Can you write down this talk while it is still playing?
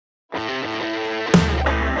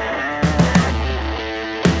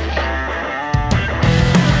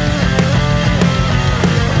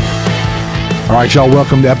All right, y'all,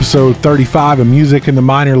 welcome to episode 35 of Music in the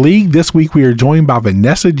Minor League. This week we are joined by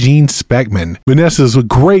Vanessa Jean Speckman. Vanessa is a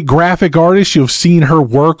great graphic artist. You've seen her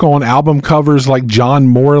work on album covers like John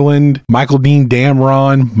Moreland, Michael Dean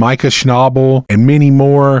Damron, Micah Schnabel, and many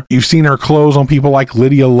more. You've seen her clothes on people like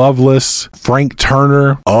Lydia Lovelace, Frank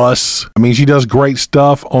Turner, us. I mean, she does great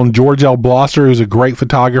stuff on George L. Blosser, who's a great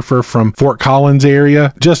photographer from Fort Collins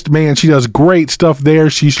area. Just, man, she does great stuff there.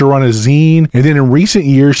 She used to run a zine. And then in recent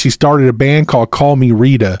years, she started a band called Call Me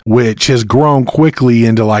Rita, which has grown quickly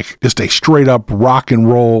into like just a straight up rock and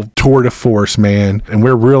roll tour de force, man. And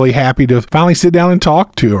we're really happy to finally sit down and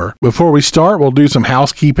talk to her. Before we start, we'll do some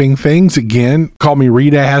housekeeping things. Again, Call Me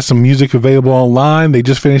Rita has some music available online. They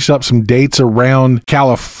just finished up some dates around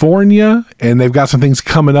California, and they've got some things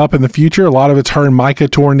coming up in the future. A lot of it's her and Micah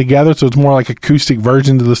touring together, so it's more like acoustic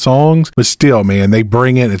versions of the songs. But still, man, they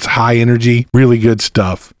bring it. It's high energy, really good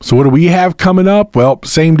stuff. So what do we have coming up? Well,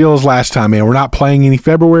 same deal as last time, man. We're not playing any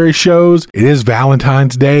February shows. It is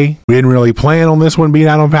Valentine's Day. We didn't really plan on this one being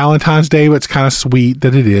out on Valentine's Day, but it's kind of sweet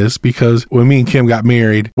that it is, because when me and Kim got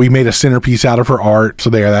married, we made a centerpiece out of her art. So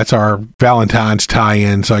that's our Valentine's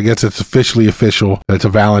tie-in. So I guess it's officially official that it's a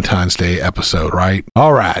Valentine's Day episode, right?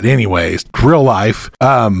 All right. Anyways, real life.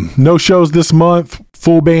 No shows this month.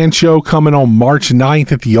 Full band show coming on March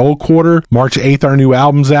 9th at the Old Quarter. March 8th, our new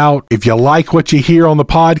album's out. If you like what you hear on the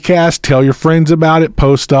podcast, tell your friends about it,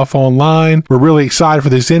 post stuff online. We're really excited for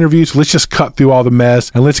this interview, so let's just cut through all the mess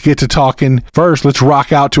and let's get to talking. First, let's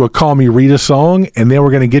rock out to a Call Me Rita song, and then we're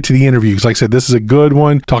going to get to the interviews. Like I said, this is a good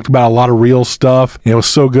one. Talked about a lot of real stuff, and it was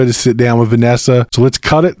so good to sit down with Vanessa. So let's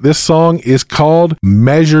cut it. This song is called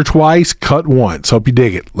Measure Twice, Cut Once. Hope you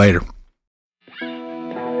dig it. Later.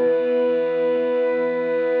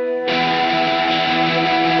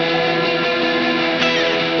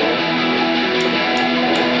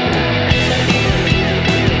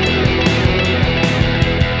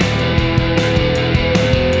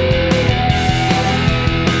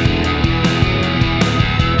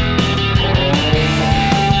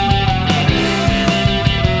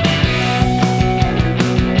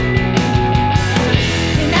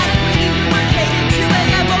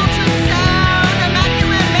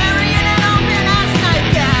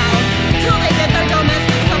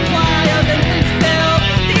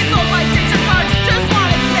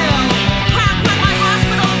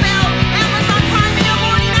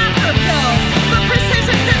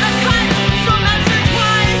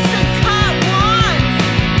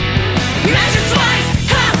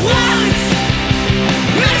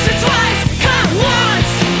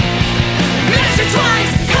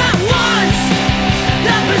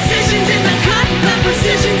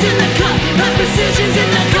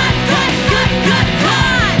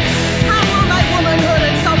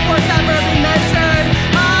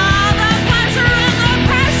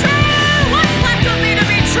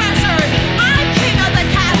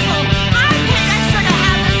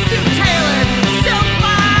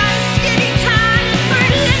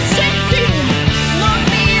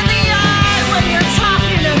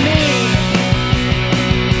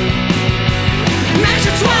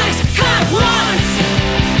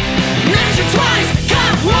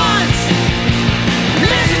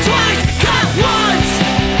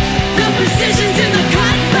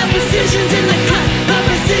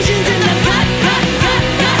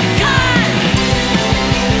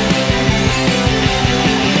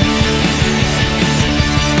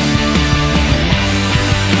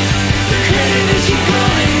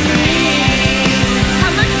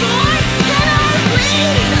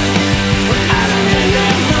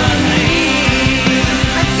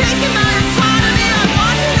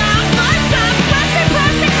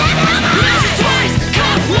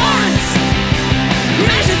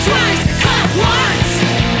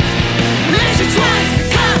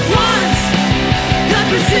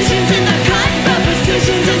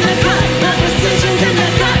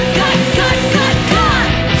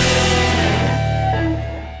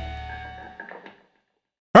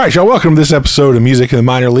 All right, y'all, welcome to this episode of Music in the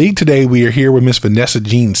Minor League. Today we are here with Miss Vanessa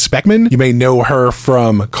Jean Speckman. You may know her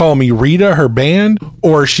from Call Me Rita, her band,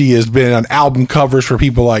 or she has been on album covers for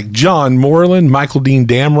people like John Moreland, Michael Dean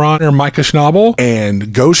Damron, or Micah Schnabel,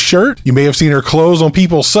 and Ghost Shirt. You may have seen her clothes on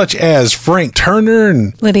people such as Frank Turner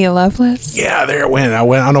and Lydia Lovelace. Yeah, there it went. I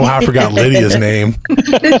don't know how I forgot Lydia's name.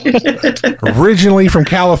 Originally from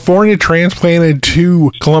California, transplanted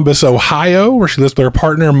to Columbus, Ohio, where she lives with her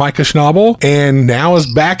partner, Micah Schnabel, and now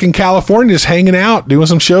is back back in California just hanging out, doing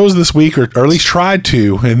some shows this week, or at least tried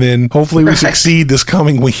to, and then hopefully we succeed this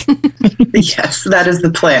coming week. Yes, that is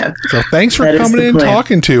the plan. So thanks for coming in and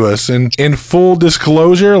talking to us. And in full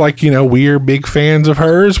disclosure, like, we are big fans of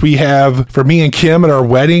hers. We have, for me and Kim at our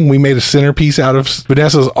wedding, we made a centerpiece out of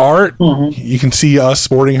Vanessa's art. Mm-hmm. You can see us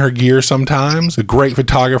sporting her gear sometimes. A great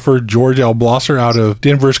photographer, George L. Blosser out of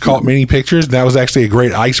Denver's caught many pictures. That was actually a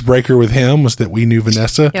great icebreaker with him, was that we knew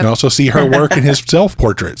Vanessa. Yep. And also see her work in his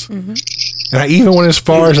self-portraits. Mm-hmm. And I even went as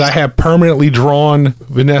far as I have permanently drawn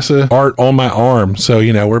Vanessa art on my arm. So,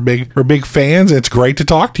 we're big fans, and it's great to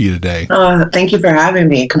talk to you today. Oh, thank you for having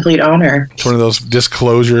me. Complete honor. It's one of those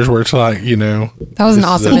disclosures where it's like, That was an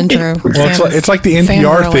awesome intro. Well, it's like the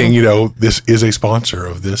NPR thing, this is a sponsor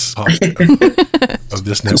of this of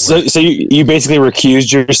this network. So you basically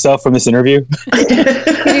recused yourself from this interview?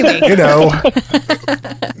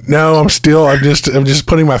 No, I'm just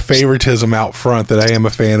putting my favoritism out front that I am a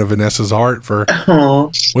fan of Vanessa's art for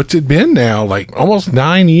what's it been now? Like almost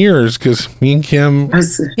 9 years, because me and Kim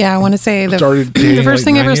I want to say the first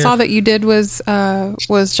thing I ever saw that you did was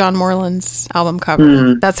John Moreland's album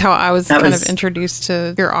cover. That's how I was kind of introduced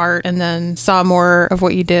to your art, and then saw more of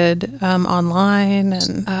what you did online,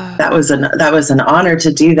 and that was an honor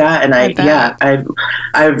to do that. And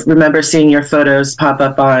I remember seeing your photos pop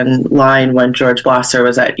up online when George Blosser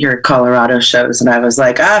was at your Colorado shows, and I was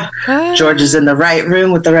like, George is in the right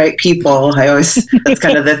room with the right people. That's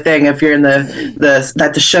kind of the thing. If you're in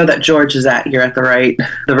the show that George is at, you're at the right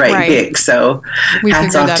gig. So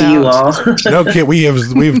hats off to you all. No kid,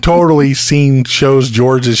 we've totally seen shows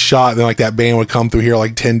George has shot, and then like that band would come through here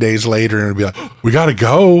like 10 days later and it'd be like, we gotta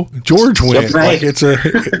go. George went. Right.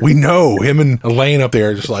 Like we know him and Elaine up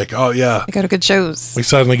there, just like, oh yeah, I go to good shows. We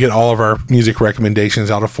suddenly get all of our music recommendations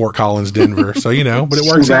out of Fort Collins, Denver. So but it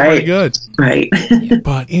works out pretty good. Right.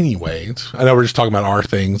 But anyways, I know we're just talking about our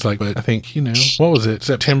things, but I think, what was it?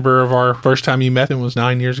 September of our first time you met him was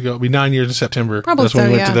 9 years ago. It'll be 9 years in September. Probably. That's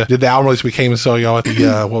when we went to did the album release. We came and saw y'all at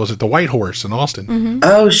the the White Horse in Austin. Mm-hmm.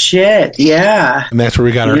 Oh shit, yeah. And that's where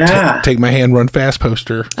we got our Take My Hand, Run Fast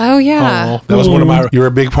poster. Oh yeah. That was one of you were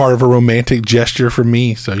a big part of a romantic gesture for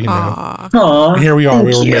me, so Aww. And here we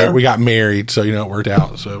are. We got married, so it worked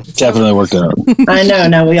out. So definitely worked out. I know.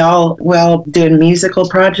 Now we all doing musical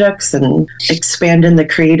projects and expanding the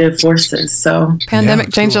creative forces. So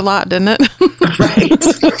pandemic changed a lot, didn't it? Right.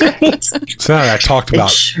 So now that I talked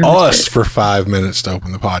about us for 5 minutes to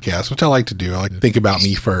open the podcast, which I like to do. I like to think about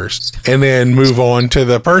me first and then move on to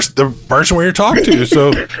the person we're talking to.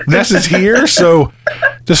 So Vanessa's here. So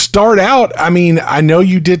to start out, I know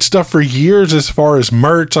you did stuff for years as far as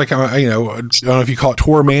merch. Like, I don't know if you call it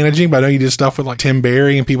tour managing, but I know you did stuff with like Tim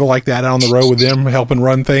Barry and people like that out on the road with them, helping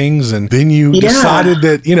run things. And then you decided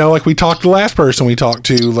that, like we talked to the last person we talked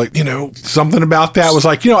to, like, something about that was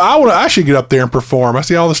like, I should get up there and perform. I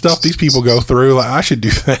see all the stuff these people go through. Like, I should do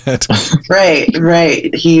that.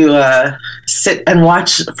 Right. You sit and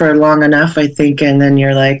watch for long enough, I think, and then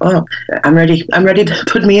you're like, oh, I'm ready to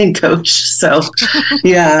put me in, coach. So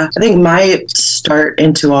yeah, I think my start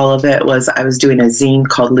into all of it was I was doing a zine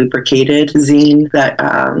called Lubricated Zine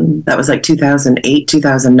that was like 2008,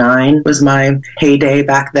 2009 was my heyday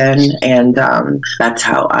back then. And that's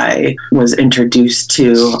how I was introduced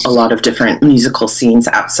to a lot of different musical scenes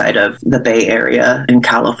outside of the Bay Area in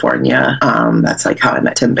California. That's like how I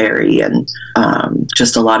met Tim Barry and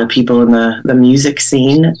just a lot of people in the music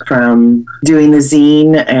scene from doing the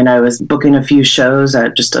zine. And I was booking a few shows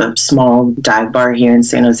at just a small dive bar here in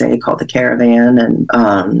San Jose called The Caravan. And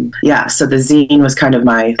so the zine was kind of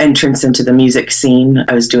my entrance into the music scene.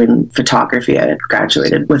 I was doing photography. I had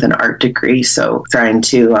graduated with an art degree, so trying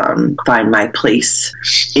to find my place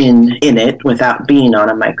in it without being on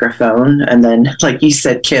a microphone. And then, like you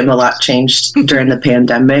said, Kim, a lot changed during the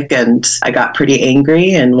pandemic, and I got pretty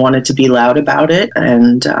angry and wanted to be loud about it.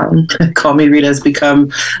 And Call Me Rita has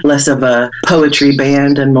become less of a poetry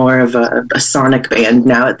band and more of a sonic band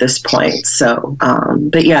now at this point. So,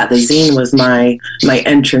 but yeah, the zine was my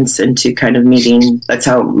entrance into kind of meeting. That's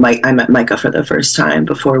how I met Micah for the first time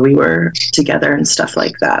before we were together and stuff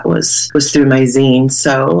like that was through my zine.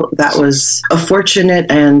 So that was a fortunate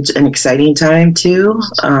and an exciting time too.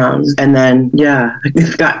 And then, I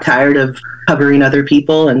got tired of covering other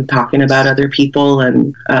people and talking about other people,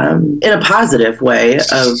 and in a positive way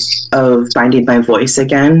of finding my voice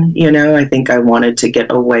again. I think I wanted to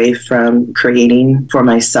get away from creating for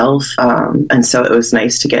myself, and so it was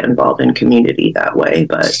nice to get involved in community that way.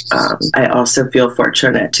 But I also feel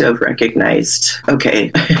fortunate to have recognized,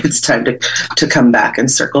 okay, it's time to come back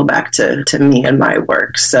and circle back to me and my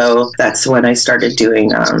work. So that's when I started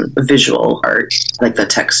doing visual art, like the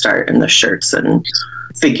text art and the shirts and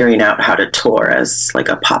figuring out how to tour as like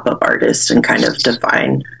a pop-up artist and kind of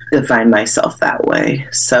define myself that way.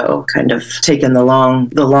 So kind of taking the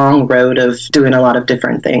long road of doing a lot of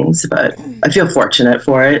different things, but I feel fortunate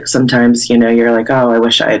for it. Sometimes, you're like, oh, I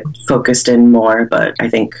wish I had focused in more, but I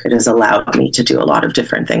think it has allowed me to do a lot of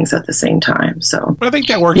different things at the same time. So I think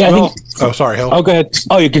that works well. Oh, sorry, Hel. Oh, go ahead.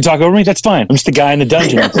 Oh, you can talk over me? That's fine. I'm just the guy in the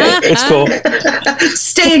dungeon. It's cool.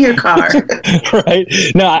 Stay in your car. Right.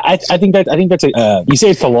 No, I think that's you say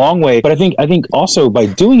it's the long way, but I think also by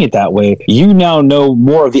doing it that way, you now know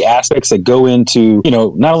more of the aspects that go into,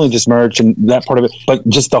 not only just merch and that part of it, but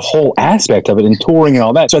just the whole aspect of it and touring and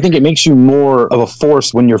all that. So I think it makes you more of a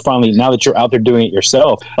force when you're finally, now that you're out there doing it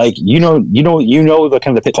yourself, like, you know the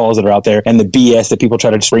kind of the pitfalls that are out there and the BS that people try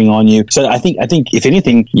to spring on you. So I think if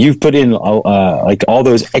anything, you've put in like all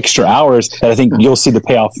those extra hours that I think you'll see the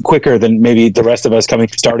payoff quicker than maybe the rest of us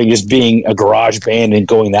starting just being a garage band and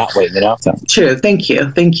going that way, So. True. Thank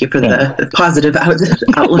you for the positive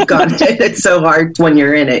outlook on it. It's so hard when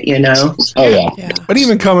you're in it, Oh yeah. But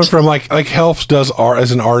even coming from like Helps does art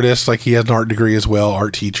as an artist, like he has an art degree as well,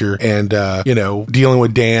 art teacher, and dealing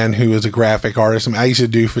with Dan, who is a graphic artist. I used to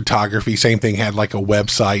do photography. Same thing, had like a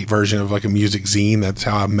website version of like a music zine. That's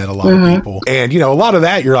how I met a lot of people. And a lot of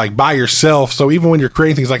that you're like by yourself. So even when you're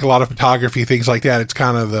creating things like a lot of photography, things like that, it's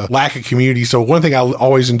kind of the lack of community. So one thing I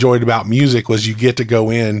always enjoyed about music was you get to go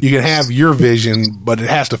in, you can have your vision, but it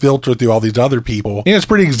has to filter through all these other people. And it's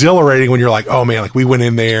pretty exhilarating when you're like, oh man, like we went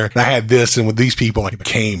in there and I had this, and with these people I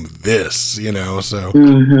became this, so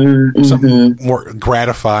something more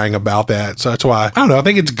gratifying about that. So that's why I don't know, I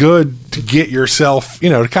think it's good to get yourself,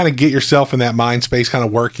 to kind of get yourself in that mind space, kind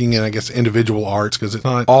of working in, I guess, individual arts, because it's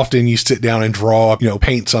not often you sit down and draw,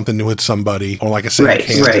 paint something with somebody on like a same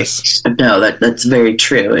canvas. Right. No, that's very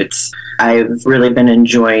true. I've really been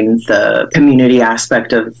enjoying the community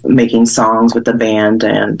aspect of making songs with the band,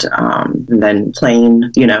 and then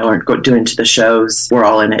playing, or doing to the shows. We're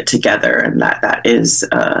all in it together, and that is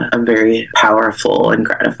a very powerful and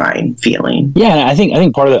gratifying feeling. Yeah, and I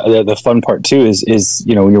think part of the fun part too is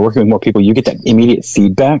when you're working with more people, you get that immediate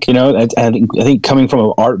feedback. I think coming from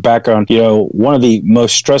an art background, one of the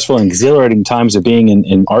most stressful and exhilarating times of being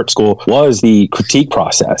in art school was the critique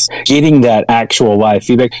process, getting that actual live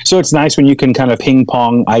feedback. So it's nice when you can kind of ping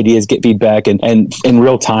pong ideas, get feedback, and in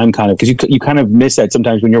real time, kind of, because you kind of miss that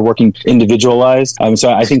sometimes when you're working individualized.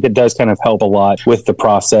 So I think that does kind of help a lot with the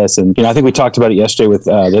process. And I think we talked about it yesterday with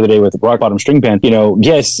the other day with the Rock Bottom String Band.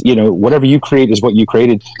 Yes, whatever you create is what you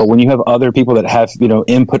created, but when you have other people that have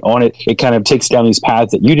input on it, it kind of takes down these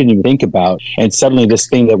paths that you didn't even think about, and suddenly this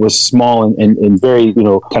thing that was small and very kind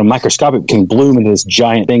of microscopic can bloom into this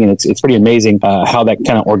giant thing. And it's pretty amazing how that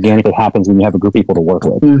kind of organically happens when you have a group of people to work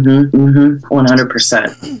with.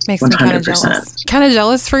 100%. Makes me kind of jealous. Kind of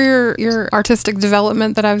jealous for your artistic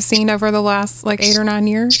development that I've seen over the last like 8 or 9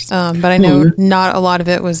 years. But I know not a lot of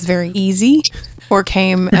it was very easy or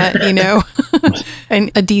came at,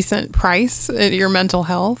 a decent price at your mental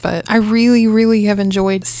health. But I really, really have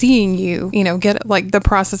enjoyed seeing you, get like the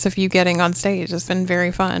process of you getting on stage. It's been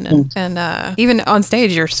very fun. And even on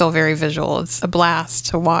stage, you're still very visual. It's a blast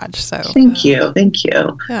to watch. So Thank you.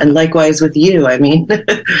 Yeah. And likewise with you. I mean,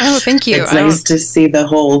 oh, thank you. It's nice to see the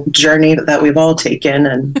whole journey that we've all taken.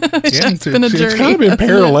 And it's been a journey. It's kind of been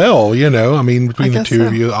parallel, between the two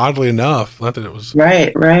of you, oddly enough. Not that it was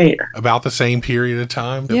right. about the same period of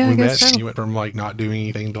time that we met. So. You went from like not doing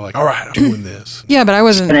anything to like, all right, I'm doing this. Yeah, but I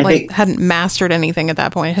wasn't hadn't mastered anything at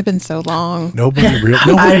that point. It had been so long. Nobody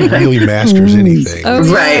really masters anything. Oh,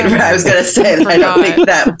 right. I was going to say that I don't think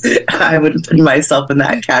that I would put myself in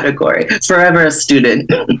that category. Forever a student.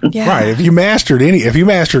 Yeah. Right. If you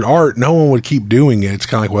mastered art, no one would keep doing it. It's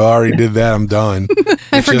kind of like, well, I already did that. I'm done.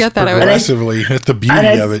 I forget that. Progressively, that's the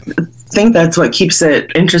beauty of it. I think that's what keeps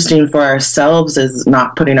it interesting for ourselves, is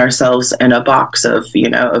not putting ourselves in a box of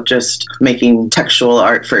just making textual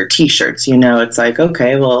art for t-shirts. It's like,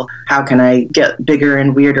 okay, well, how can I get bigger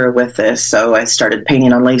and weirder with this? So I started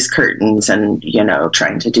painting on lace curtains and,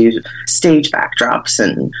 trying to do stage backdrops.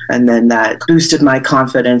 And then that boosted my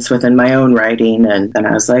confidence within my own writing. And then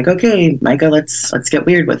I was like, okay, Micah, let's get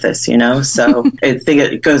weird with this, So I think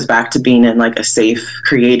it goes back to being in like a safe,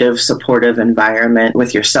 creative, supportive environment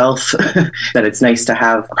with yourself. That it's nice to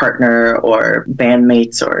have a partner or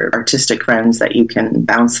bandmates or artistic friends that you can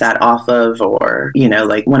bounce that off of. Or,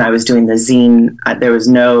 like when I was doing the zine, there was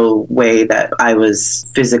no way that I was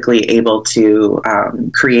physically able to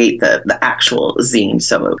create the actual zine.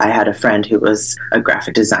 So I had a friend who was a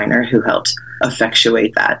graphic designer who helped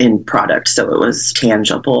effectuate that in product so it was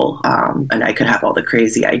tangible, and I could have all the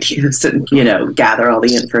crazy ideas and, gather all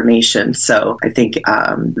the information. So I think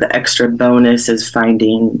the extra bonus is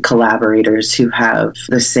finding collaborators who have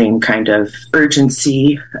the same kind of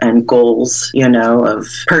urgency and goals, of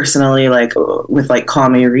personally, like with like Call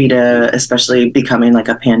Me Rita, especially becoming like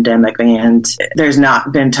a pandemic band. There's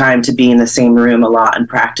not been time to be in the same room a lot and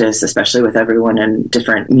practice, especially with everyone in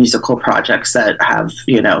different musical projects that have,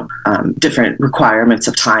 different requirements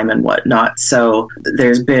of time and whatnot. So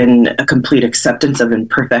there's been a complete acceptance of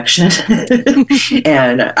imperfection.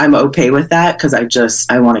 And I'm okay with that because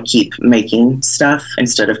I want to keep making stuff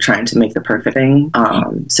instead of trying to make the perfect thing.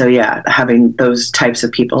 So yeah, having those types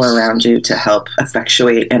of people around you to help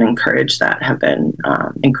effectuate and encourage that have been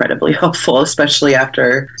incredibly helpful, especially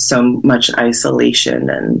after so much isolation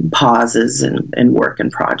and pauses in work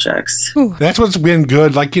and projects. That's what's been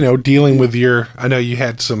good, like, dealing with I know you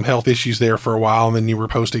had some health issues there for a while, and then you were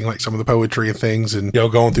posting like some of the poetry and things and,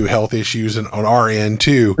 going through health issues and on our end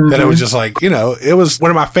too, that it was just like, it was one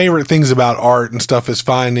of my favorite things about art and stuff is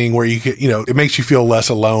finding where you could, it makes you feel less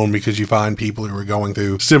alone because you find people who are going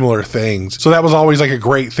through similar things. So that was always like a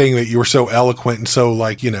great thing that you were so eloquent and so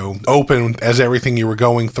like, open as everything you were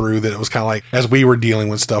going through, that it was kind of like, as we were dealing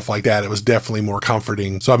with stuff like that, it was definitely more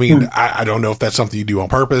comforting. So, I mean, I don't know if that's something you do on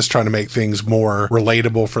purpose, trying to make things more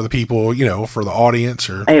relatable for the people, for the audience,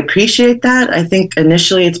 or. I appreciate that. I think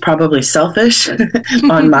initially it's probably selfish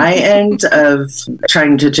on my end of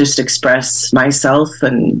trying to just express myself,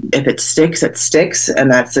 and if it sticks, it sticks,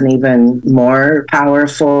 and that's an even more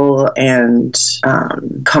powerful and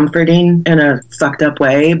comforting in a fucked up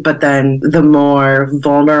way. But then the more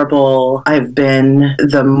vulnerable I've been,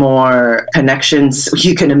 the more connections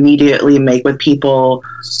you can immediately make with people,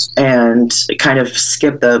 and kind of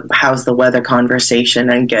skip the how's the weather conversation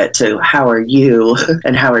and get to how are you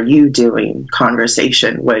and how are you doing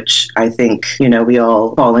conversation, which I think, we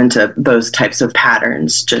all fall into those types of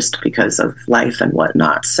patterns just because of life and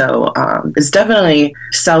whatnot. So it's definitely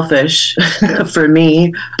selfish for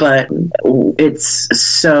me, but it's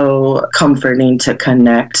so comforting to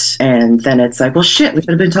connect. And then it's like, well, shit, we could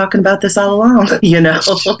have been talking about this all along,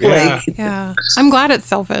 Yeah. I'm glad it's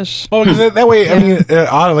selfish. Well, because that way, I mean,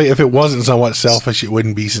 oddly, if it wasn't somewhat selfish, it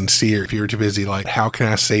wouldn't be sincere. If you were too busy, like, how can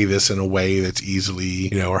I say this in a way that's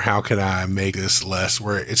easily, or how can I make this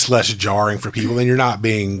where it's less jarring for people? Then you're not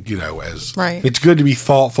being, as right. It's good to be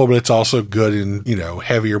thoughtful, but it's also good in,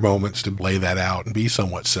 heavier moments to lay that out and be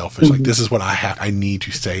somewhat selfish. Like, this is what I need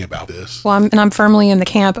to say about this. Well, I'm firmly in the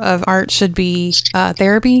camp of art should be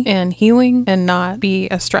therapy and healing and not be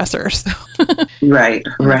a stressor. So. Right.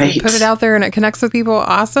 Put it out there and it connects with people.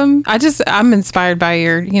 Awesome. I'm inspired by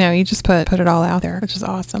your, you just put it all out there, which is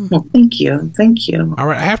awesome. Well, thank you. All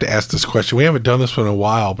right. I have to ask this question. We haven't done this one in a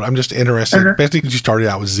while, but I'm just interested, especially because you started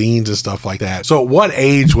out with zines and stuff like that. So at what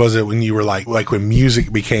age was it when you were like when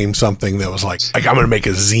music became something that was like I'm going to make a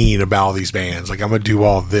zine about all these bands. Like, I'm going to do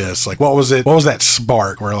all this. Like, what was it? What was that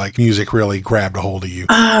spark where like music really grabbed a hold of you?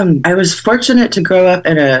 I was fortunate to grow up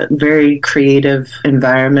in a very creative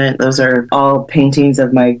environment. Those are all paintings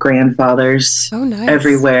of my grandfather's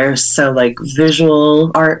everywhere. So like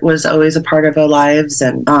visual art was always a part of our lives.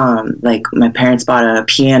 And like my parents bought a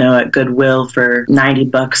piano at Goodwill for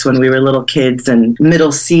 $90 when we were little kids, and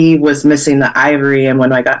middle C was missing the ivory. And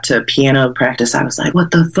when I got to piano practice, I was like,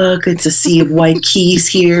 what the fuck? It's a sea of white keys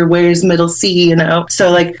here. Where's middle C? So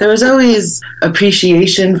like there was always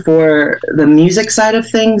appreciation for the music side of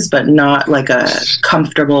things, but not like a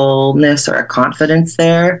comfortableness or a confidence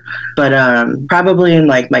there. But probably in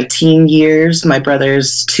like my teen years, my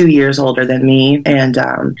brother's 2 years older than me, and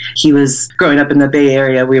he was growing up in the Bay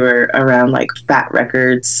Area. We were around like Fat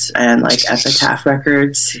Records and like Epitaph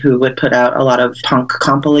Records, who would put out a lot of punk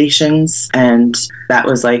compilations, and that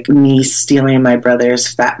was like me stealing my brother's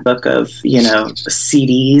fat book of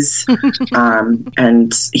CDs,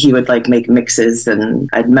 and he would like make mixes, and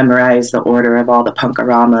I'd memorize the order of all the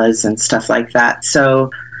punkaramas and stuff like that.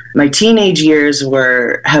 So my teenage years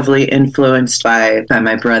were heavily influenced by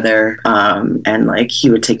my brother, and like he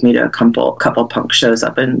would take me to a couple punk shows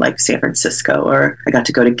up in like San Francisco, or I got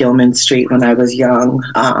to go to Gilman Street when I was young.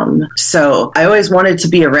 So I always wanted to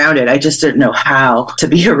be around it. I just didn't know how to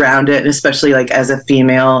be around it, especially like as a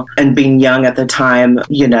female and being young at the time.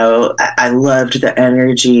 I loved the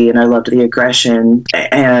energy and I loved the aggression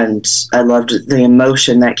and I loved the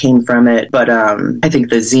emotion that came from it. But I think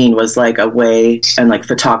the zine was like a way, and like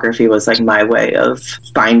photography photography was like my way of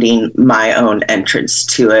finding my own entrance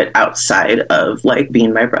to it outside of like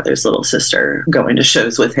being my brother's little sister, going to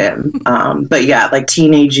shows with him. But yeah, like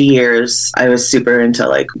teenage years, I was super into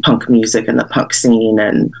like punk music and the punk scene,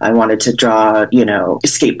 and I wanted to draw, you know,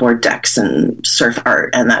 skateboard decks and surf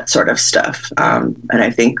art and that sort of stuff. And I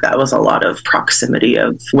think that was a lot of proximity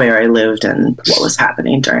of where I lived and what was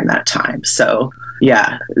happening during that time. So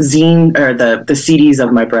yeah, zine or the CDs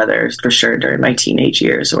of my brothers for sure during my teenage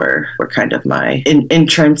years were kind of my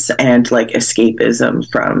entrance and like escapism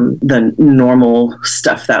from the normal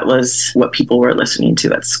stuff that was what people were listening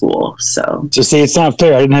to at school. So see, it's not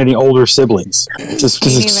fair. I didn't have any older siblings. This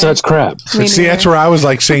is such crap. See, that's where I was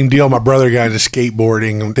like, same deal. My brother got into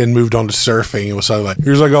skateboarding and then moved on to surfing. It was so like,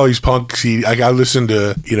 here's like all these punk CDs. Like I listened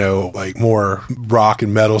to, you know, like more rock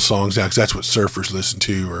and metal songs now because that's what surfers listen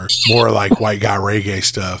to, or more like white guy reggae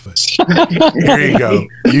stuff. Here you go.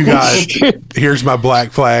 You got, here's my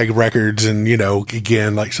Black Flag records, and you know,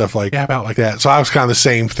 again, like stuff like about like that. So I was kind of the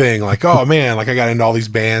same thing. Like, oh man, like I got into all these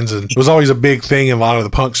bands, and it was always a big thing in a lot of the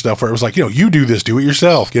punk stuff where it was like, you know, you do this, do it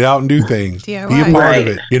yourself, get out and do things, be a part of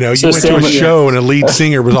it. You know, you went to a show and a lead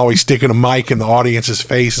singer was always sticking a mic in the audience's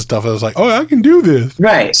face and stuff. I was like, oh, I can do this.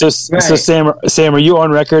 Right. So Sam, are you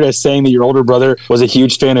on record as saying that your older brother was a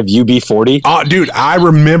huge fan of UB40? Dude, I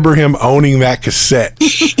remember him owning that cassette.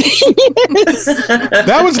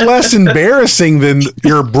 That was less embarrassing than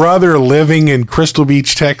your brother living in Crystal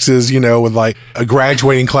Beach, Texas, you know, with like a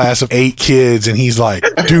graduating class of 8 kids, and he's like,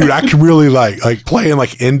 dude, I can really like playing like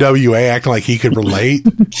NWA, acting like he could relate.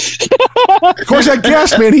 Of course, I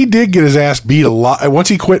guess, man, he did get his ass beat a lot. Once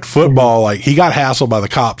he quit football, like he got hassled by the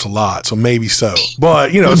cops a lot, so maybe so.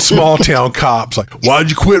 But, you know, small town cops, like, why'd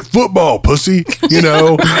you quit football, pussy? You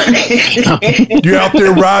know, you out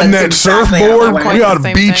there riding that surfboard, we ought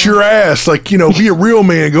to beat your ass. Like, you know, be a real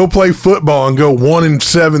man, go play football and go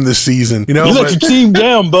 1-7 this season. You know, you let your team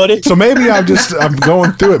down, buddy. So maybe I'm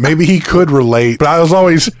going through it. Maybe he could relate, but I was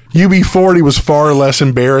always, UB40 was far less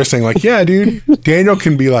embarrassing. Like, yeah, dude, Daniel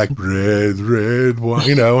can be like red, one,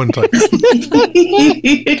 you know, and like,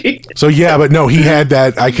 so yeah, but no, he had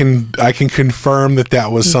that. I can confirm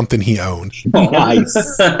that was something he owned.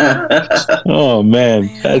 Nice. Oh man,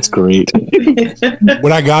 that's great.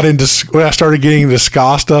 When I started getting into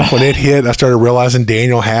ska stuff, when it hit, I started realizing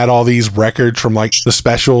Daniel had all these records from like the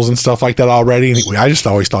specials and stuff like that already. And I just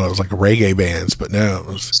always thought it was like reggae bands, but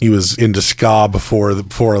no, he was into ska before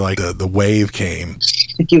like the wave came.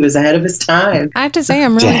 He was ahead of his time. I have to say,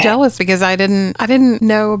 I'm really jealous because I didn't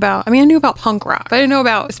know about. I mean, I knew about punk rock, but I didn't know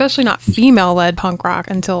about, especially not female-led punk rock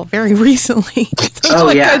until very recently. So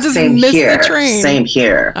I just missed the train. Same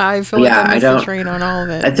here. I feel like I missed the train on all of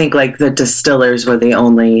it. I think like the Distillers were the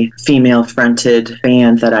only female-fronted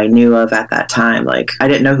band that I knew of at that time. Like I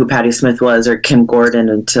didn't know who Patti Smith was or Kim Gordon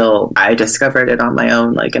until I discovered it on my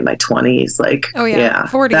own, like in my 20s. Like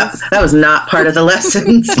 40s. That was not part of the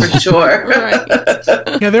lessons for sure.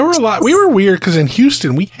 Right. Yeah, there were a lot. We were weird because in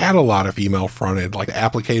Houston we had a lot of female fronted, like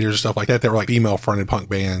Applicators and stuff like that. That were like female fronted punk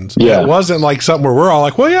bands. Yeah, it wasn't like something where we're all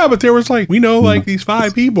like, well, yeah, but there was like, we know like these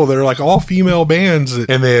 5 people that are like all female bands,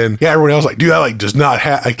 and then everyone else like, dude, that like does not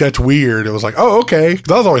have, like, that's weird. It was like, oh, okay.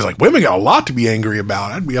 I was always like, women got a lot to be angry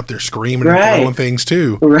about. I'd be up there screaming and throwing things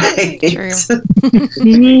too. Right. True.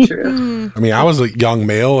 True. I mean, I was a young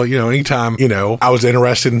male. You know, anytime I was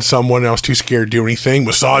interested in someone and I was too scared to do anything,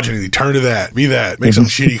 misogyny, turn to that, be that, make some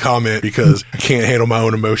shitty comment because I can't handle my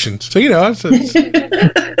own emotions. So,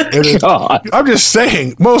 I'm just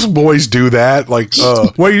saying, most boys do that. Like,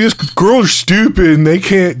 well, girls are stupid and they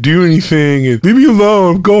can't do anything. And leave me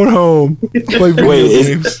alone. I'm going home. Play video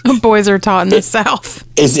games. Boys are taught in the South.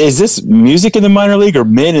 Is this music in the minor league or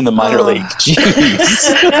men in the minor league?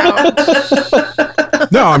 Jeez.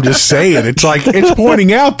 No, I'm just saying. It's like, it's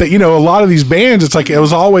pointing out that, a lot of these bands, it's like, it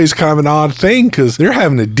was always kind of an odd thing because they're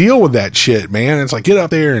having to deal with that shit, man. It's like, get up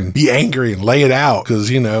there and be angry and lay it out.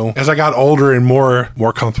 Because, as I got older and more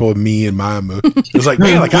comfortable with me and my emotions, it's like,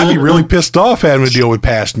 man, like, I'd be really pissed off having to deal with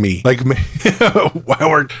past me. Like, but I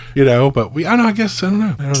guess, I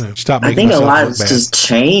don't know. Stop making I think a lot has just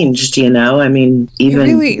changed, I mean, even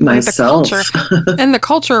really, myself. And the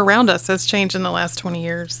culture around us has changed in the last 20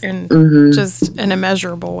 years in just an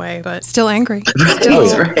immeasurable way, but still angry.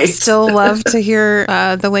 Still love to hear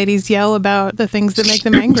the ladies yell about the things that make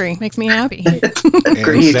them angry. Makes me happy.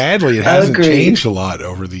 And sadly, it hasn't changed a lot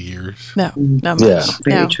over the years. No, not much. Yeah,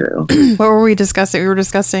 very true. What were we discussing? We were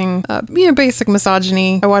discussing, basic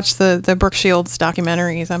misogyny. I watched the Brooke Shields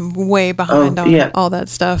documentaries. I'm way behind on all that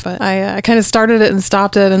stuff, but I kind of started it and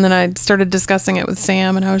stopped it, and then I started discussing it with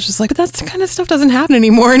Sam, and I was just like, but that kind of stuff doesn't happen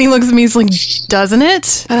anymore. And he looks at me, he's like, doesn't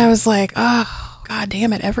it? And I was like, oh, God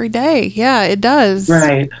damn it, every day. Yeah, it does.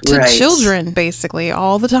 Right. To children, basically,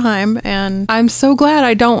 all the time. And I'm so glad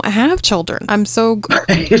I don't have children. I'm so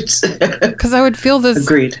because I would feel this.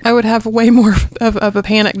 Agreed. I would have way more of a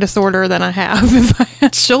panic disorder than I have if I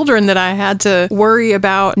had children that I had to worry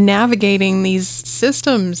about navigating these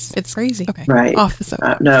systems. It's crazy. Okay. Right. Off the soap.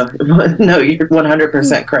 No, you're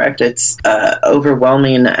 100% correct. It's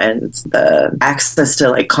overwhelming, and the access to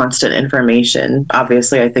like constant information.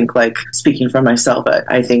 Obviously, I think like speaking for myself,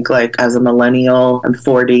 I think like as a millennial, I'm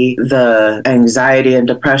 40, the anxiety and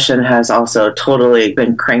depression has also totally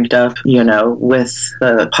been cranked up, with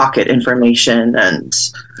the pocket information and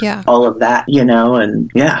all of that,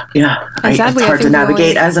 and exactly. It's hard to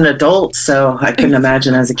navigate as an adult, so I couldn't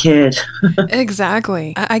imagine as a kid.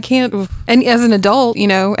 Exactly. I can't. And as an adult,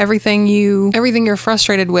 everything you're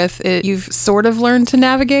frustrated with, you've sort of learned to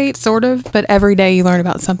navigate, but every day you learn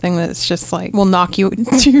about something that's just like will knock you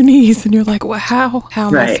to your knees, and you're like, well, how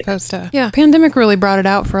am I supposed to? Yeah, pandemic really brought it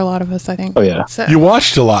out for a lot of us, I think. Oh yeah. So, you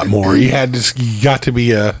watched a lot more. You got to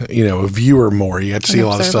be a viewer more. You got to see a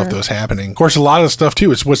lot of stuff that was happening. Of course, a lot of stuff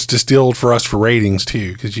too. It's what's distilled for us for ratings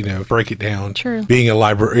too, because break it down. True. Being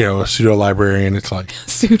a pseudo librarian, it's like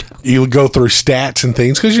pseudo. You go through stats and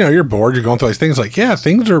things because you're bored. You're going through these things like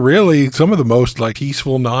things are really some of the most like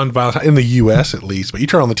peaceful, nonviolent in the U.S. at least. But you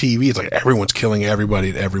turn on the TV, it's like everyone's killing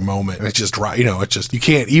everybody at every moment, and it's just right. It's just you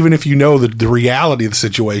can't even if you know the reality of the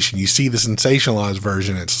situation, you see the sensationalized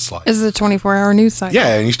version. It's just like this is a 24-hour news cycle.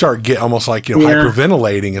 Yeah, and you start get almost like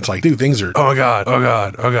hyperventilating. It's like, dude, things are oh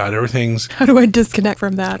god, everything's. How do I disconnect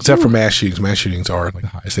from that? Except for mass shootings. Mass shootings are like the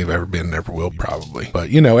highest they've ever been, never will probably.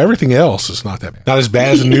 But everything else is not that bad. Not as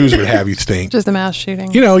bad as the news would have you think. Just a mass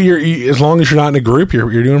shooting. You're as long as you're not in a group,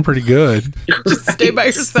 you're doing pretty good. Just stay by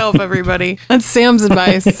yourself, everybody. That's Sam's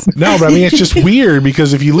advice. No, but I mean it's just weird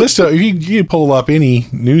because if you pull up any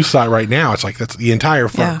news site right now, it's like that's the entire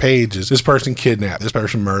front page is this person kidnapped, this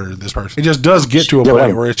person murdered, this person. It just does get to a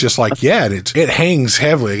point where it's just like it hangs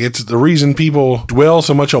heavily. It's the reason people dwell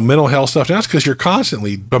so much on mental health stuff. That's because you're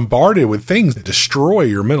constantly bombarded with things that destroy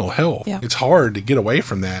your mental health. Yeah. It's hard to get away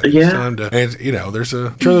from that. Yeah. There's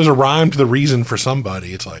a rhyme to the reason for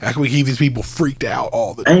somebody. It's like, how can we keep these people freaked out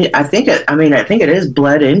all the time? I think it is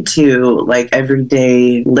bled into like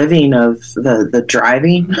everyday living of the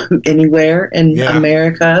driving anywhere in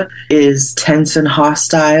America is tense and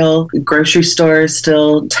hostile. Grocery stores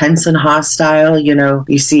still tense and hostile.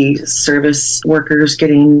 You see service workers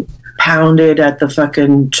getting pounded at the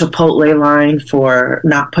fucking Chipotle line for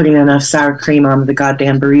not putting enough sour cream on the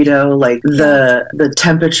goddamn burrito. Like the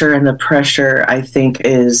temperature and the pressure, I think,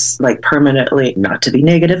 is like permanently, not to be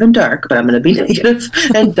negative and dark, but I'm going to be negative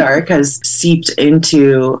and dark, has seeped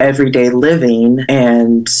into everyday living.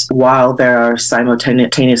 And while there are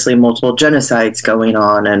simultaneously multiple genocides going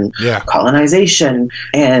on and colonization,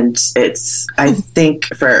 and I think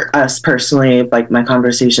for us personally, like my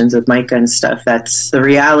conversations with Micah and stuff, that's the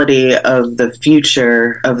reality of the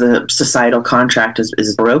future of the societal contract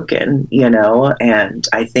is broken, and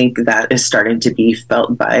I think that is starting to be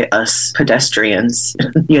felt by us pedestrians,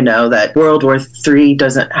 that World War III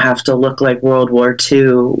doesn't have to look like World War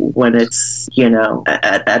II when it's,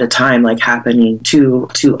 at a time like happening to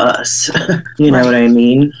us. You know what I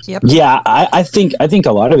mean? Yep. Yeah, I think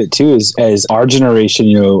a lot of it too is as our generation,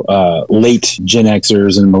 late Gen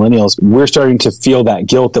Xers and millennials, we're starting to feel that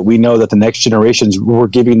guilt that we know that the next generations, we're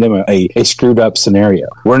giving them a screwed up scenario.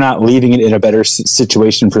 We're not leaving it in a better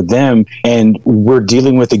situation for them, and we're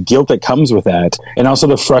dealing with the guilt that comes with that, and also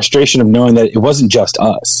the frustration of knowing that it wasn't just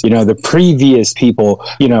us. The previous people,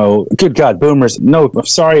 good God, boomers. No, I'm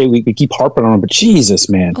sorry, we keep harping on them, but Jesus,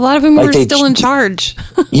 man, a lot of them were still in charge.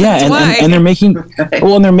 Yeah, and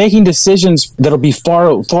they're making decisions that'll be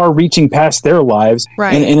far reaching past their lives,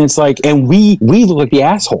 right? And it's like, and we look like the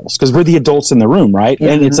assholes because we're the adults in the room, right?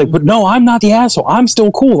 Mm-hmm. And it's like, but no, I'm not the asshole. I'm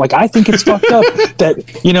still cool. Like I think it's fucked up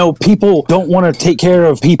that people don't want to take care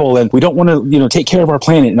of people, and we don't want to take care of our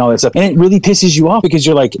planet and all that stuff. And it really pisses you off because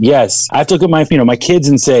you're like, yes, I have to look at my kids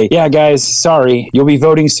and say, yeah, guys, sorry, you'll be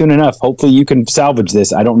voting soon enough. Hopefully you can salvage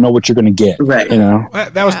this. I don't know what you're going to get. Right.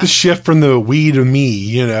 That was the shift from the we to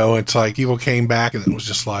me. It's like people came back and it was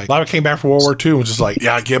just like a lot of came back from World War II and was just like,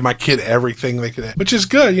 yeah, I give my kid everything they could, which is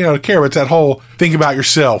good, to care. But it's that whole think about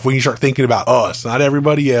yourself when you start thinking about us, not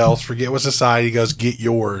everybody else. Forget what society goes. Get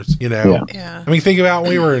yours. hours, you know? Yeah. I mean, think about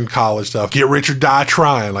when we were in college stuff. Get rich or die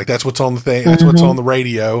trying. Like, that's what's on the thing. That's what's on the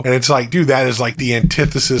radio. And it's like, dude, that is like the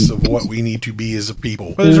antithesis of what we need to be as a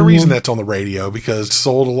people. But there's a reason that's on the radio, because it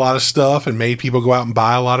sold a lot of stuff and made people go out and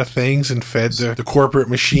buy a lot of things and fed the corporate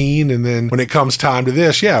machine. And then when it comes time to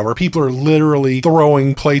this, where people are literally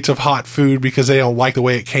throwing plates of hot food because they don't like the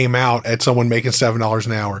way it came out at someone making $7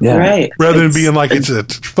 an hour. Yeah. Right. Rather than being like, it's a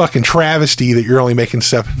fucking travesty that you're only making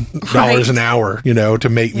 $7 an hour, you know, to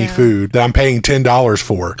make me food that I'm paying $10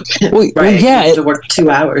 for. Right. You have to work 2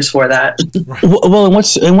 hours for that. Well,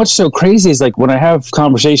 and what's so crazy is like when I have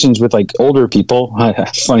conversations with like older people,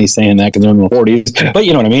 funny saying that because they're in their 40s, but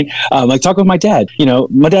you know what I mean? Like talk with my dad, you know,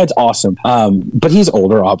 my dad's awesome. But he's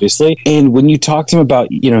older, obviously. And when you talk to him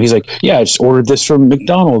about, you know, he's like, yeah, I just ordered this from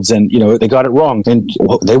McDonald's and, you know, they got it wrong. And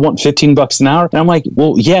they want $15 an hour. And I'm like,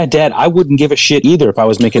 well, yeah, Dad, I wouldn't give a shit either if I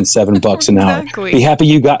was making $7 an hour. Exactly. Be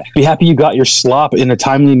happy you got your slop in a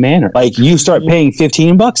timely manner. Like you start paying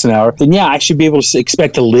 $15 an hour, then I should be able to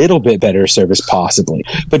expect a little bit better service possibly.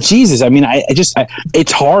 But Jesus, I mean, I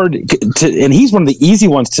it's hard to, and he's one of the easy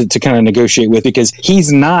ones to kind of negotiate with because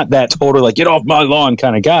he's not that total like get off my lawn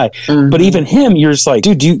kind of guy. But even him, you're just like,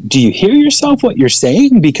 dude, do you hear yourself what you're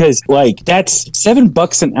saying? Because like that's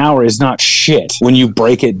 $7 an hour is not shit when you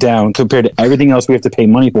break it down compared to everything else we have to pay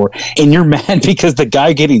money for. And you're mad because the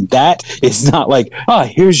guy getting that is not like,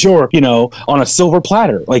 here's your, you know, on a silver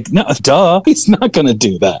platter. Like, no, duh, he's not going to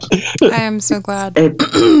do that. I am so glad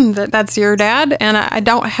that's your dad. And I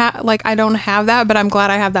don't have that, but I'm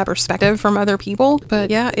glad I have that perspective from other people. But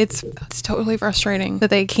yeah, it's totally frustrating that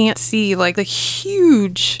they can't see like the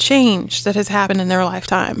huge change that has happened in their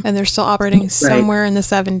lifetime. And they're still operating somewhere in the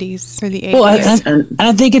 70s or the 80s. Well, and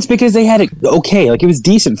I think it's because they had it okay. Like it was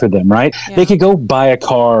decent for them, right? Yeah. They could go buy a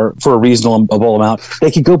car for a reasonable amount.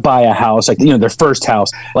 They could go buy a house, like, you know, their first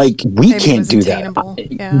house. Like we can't do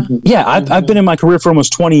that. Yeah, I've been in my career for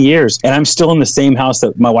almost 20 years and I'm still in the same house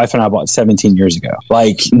that my wife and I bought 17 years ago.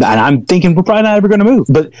 Like, and I'm thinking we're probably not ever going to move.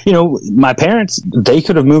 But, you know, my parents, they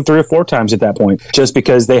could have moved 3 or 4 times at that point just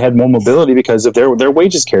because they had more mobility because of their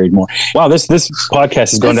wages carried more. Wow, this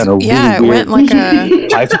podcast is going down a really weird... went like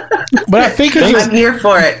a... But I think I'm here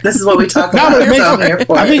for it. This is what we talk about.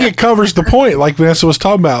 I think it covers the point. Like Vanessa was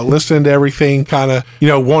talking about, listening to everything, kind of, you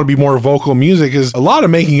know, want to be more vocal music. Is a lot of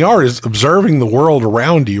making art is observing the world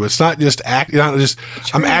around you. It's not just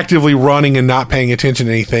I'm actively running and not paying attention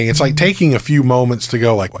to anything. It's like taking a few moments to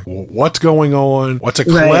go like what's going on? What's a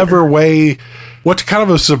clever way? What's kind of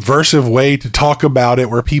a subversive way to talk about it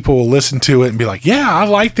where people will listen to it and be like, yeah, I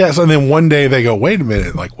like that. And then one day they go, wait a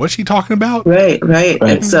minute, like, what's she talking about? Right.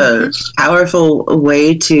 It's a powerful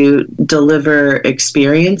way to deliver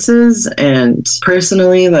experiences. And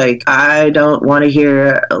personally, like, I don't want to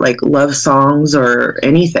hear like love songs or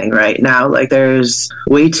anything right now. Like, there's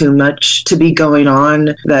way too much to be going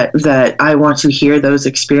on that I want to hear those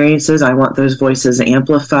experiences. I want those voices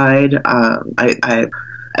amplified.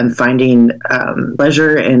 I'm finding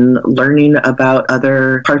pleasure in learning about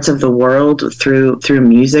other parts of the world through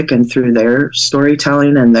music and through their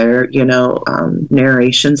storytelling and their, you know,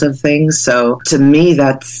 narrations of things. So to me,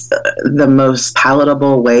 that's the most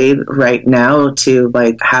palatable way right now to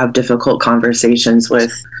like have difficult conversations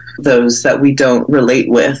with those that we don't relate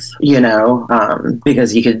with, you know,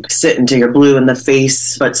 because you could sit until you're blue in the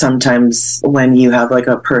face, but sometimes when you have like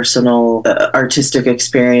a personal artistic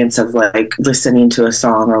experience of like listening to a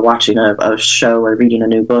song or watching a show or reading a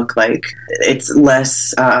new book, like it's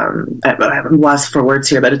less I'm lost for words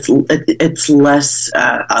here, but it's less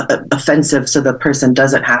offensive, so the person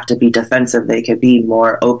doesn't have to be defensive. They could be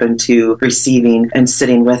more open to receiving and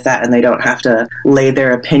sitting with that, and they don't have to lay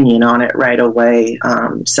their opinion on it right away.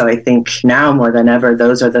 So I think now more than ever,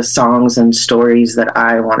 those are the songs and stories that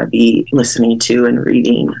I want to be listening to and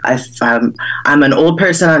reading. I'm an old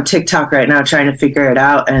person on TikTok right now trying to figure it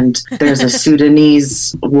out, and there's a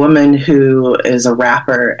Sudanese woman who is a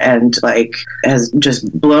rapper and like has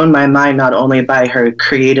just blown my mind, not only by her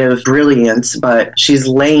creative brilliance, but she's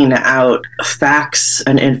laying out facts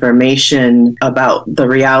and information about the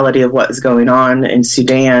reality of what's going on in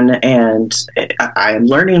Sudan, and I am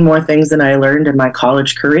learning more things than I learned in my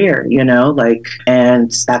college career, you know, like,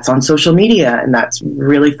 and that's on social media, and that's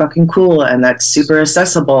really fucking cool, and that's super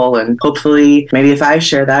accessible, and hopefully maybe if I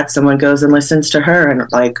share that, someone goes and listens to her and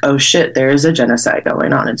like, oh shit, there is a genocide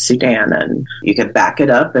going on in Sudan, and you can back it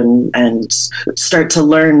up and start to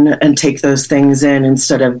learn and take those things in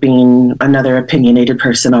instead of being another opinionated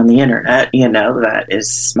person on the internet, you know, that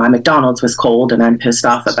is, my McDonald's was cold and I'm pissed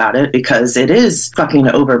off about it because it is fucking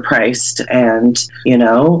overpriced, and, you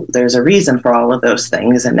know, there's a reason for all of those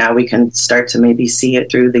things. is, and now we can start to maybe see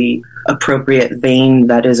it through the appropriate vein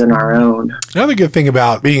that is in our own. Another good thing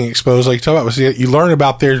about being exposed, like you talk about, was you learn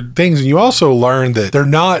about their things, and you also learn that they're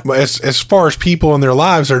not, as far as people in their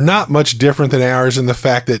lives, they're not much different than ours in the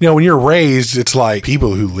fact that, when you're raised, it's like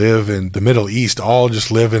people who live in the Middle East all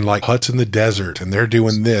just live in like huts in the desert, and they're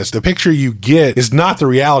doing this. The picture you get is not the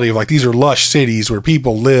reality of like, these are lush cities where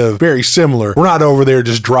people live very similar. We're not over there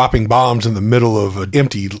just dropping bombs in the middle of an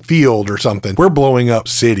empty field or something. We're blowing up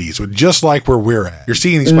cities, just like where we're at. You're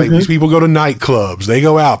seeing these places. People go to nightclubs, they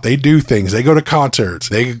go out, they do things, they go to concerts,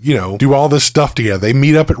 they, do all this stuff together. They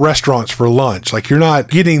meet up at restaurants for lunch. Like, you're not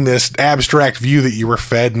getting this abstract view that you were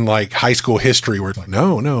fed in like high school history where it's like,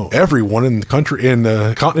 no, everyone in the country, in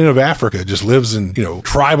the continent of Africa just lives in,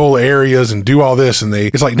 tribal areas and do all this. And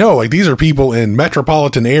it's like, no, like these are people in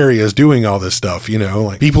metropolitan areas doing all this stuff,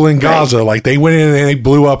 like people in Gaza, like they went in and they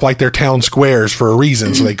blew up like their town squares for a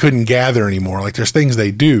reason. So they couldn't gather anymore. Like, there's things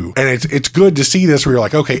they do. And it's good to see this where you're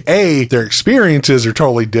like, okay, their experiences are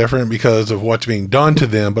totally different because of what's being done to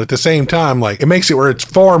them, but at the same time, like, it makes it where it's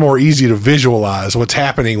far more easy to visualize what's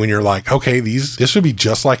happening when you're like, okay, this would be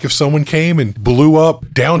just like if someone came and blew up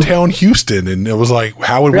downtown Houston, and it was like,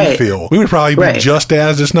 how would we feel? We would probably be just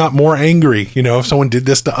as, if not more angry, if someone did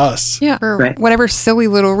this to us. Yeah, for whatever silly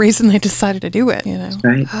little reason they decided to do it,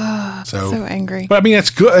 Right. So angry. But I mean,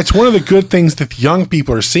 it's good. It's one of the good things that the young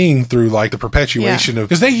people are seeing through like the perpetuation of,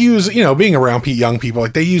 because they use, being around young people,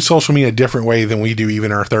 like they use social media a different way than we do,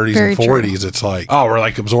 even our 30s and 40s. True. It's like, we're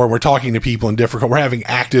like absorbed. We're talking to people in we're having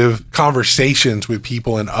active conversations with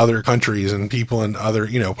people in other countries and people in other,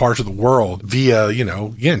 parts of the world via,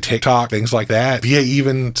 again, TikTok, things like that, via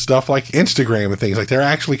even stuff like Instagram and things like they're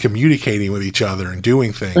actually communicating with each other and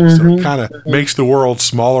doing things. So it kind of makes the world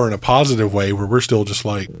smaller in a positive way where we're still just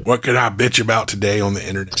like, what could I bitch about today on the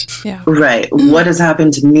internet? Yeah. Right. What has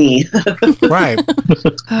happened to me? Right.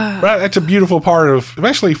 That's a beautiful part of,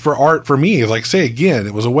 especially for art for me, is like, say again,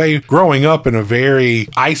 it was a way growing up in a very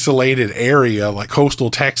isolated area like coastal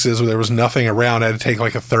Texas where there was nothing around. I had to take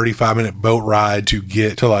like a 35-minute boat ride to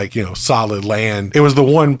get to like, solid land. It was the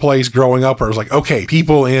one place growing up where it was like, okay,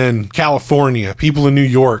 people in California, people in New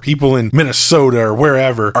York, people in Minnesota or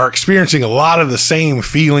wherever are experiencing a lot of the same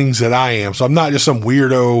feelings that I am. So I'm not just some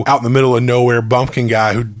weirdo out in the middle of nowhere bumpkin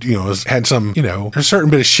guy who, has had some, there's a certain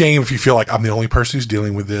bit of shame if you feel like I'm the only person who's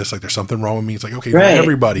dealing with this. Like, there's something wrong with me. It's like, okay,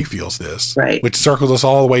 everybody feels this. Right. Which circles us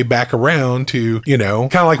all the way back around to, kind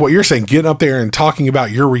of like what you're saying, getting up there and talking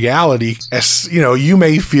about your reality. As, you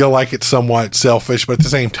may feel like it's somewhat selfish, but at the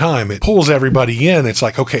same time, it pulls everybody in. It's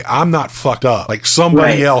like, okay, I'm not fucked up. Like,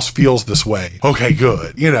 somebody else feels this way. Okay,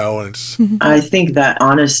 good. And it's. I think that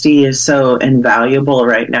honesty is so invaluable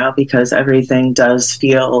right now because everything does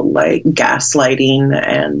feel like gaslighting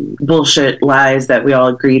and bullshit lies that we all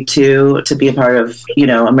agreed to be a part of,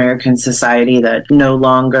 American society that no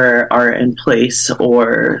longer are in place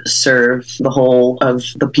or serve the whole of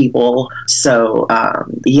the people. So,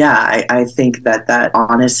 I think that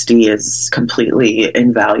honesty is completely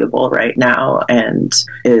invaluable right now and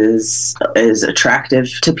is attractive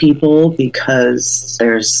to people because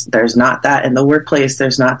there's not that in the workplace.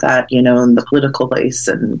 There's not that, in the political place.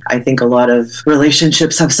 And I think a lot of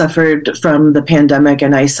relationships have suffered from the pandemic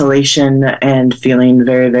and isolation and feeling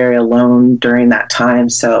very, very alone during that time.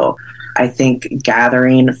 So I think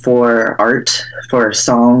gathering for art, for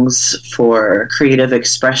songs, for creative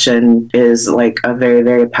expression is like a very,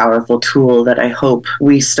 very powerful tool that I hope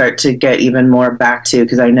we start to get even more back to,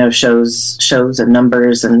 because I know shows and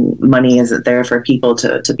numbers and money isn't there for people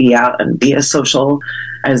to be out and be as social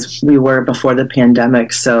as we were before the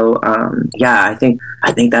pandemic. So I think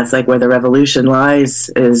that's like where the revolution lies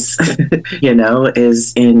is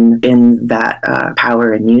is in that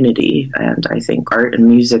power and unity. And I think art and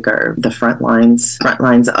music are the front lines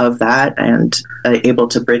of that and able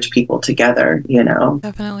to bridge people together,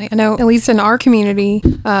 Definitely. I know, at least in our community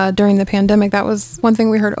during the pandemic, that was one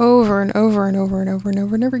thing we heard over and over and over and over and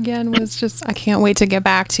over and over again was just, I can't wait to get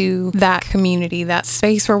back to that community, that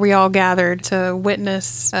space where we all gathered to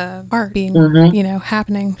witness art being,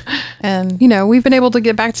 happening. And, we've been able to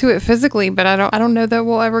get back to it physically, but I don't know that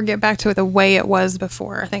we'll ever get back to it the way it was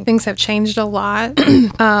before. I think things have changed a lot.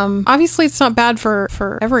 Obviously, it's not bad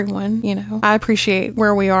for everyone, I appreciate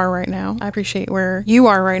where we are right now. I appreciate where you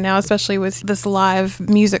are right now, especially with this live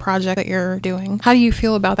music project that you're doing. How do you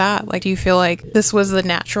feel about that? Like, do you feel like this was the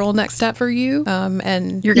natural next step for you?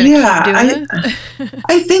 And you're going to keep doing it?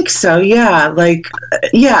 I think so. Yeah. Like,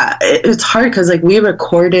 it's hard because like we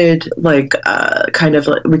recorded like kind of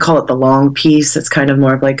like, we call it the long piece. It's kind of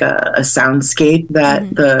more of like a soundscape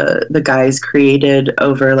that the guys created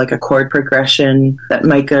over like a chord progression that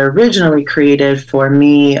Micah originally created for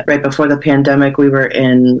me. Right before the pandemic, we were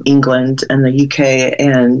in England and the UK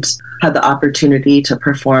and had the opportunity to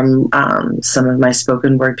perform some of my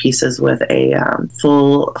spoken word pieces with a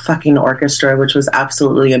full fucking orchestra, which was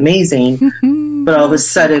absolutely amazing. But all of a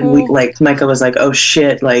sudden, we like Micah was like, "Oh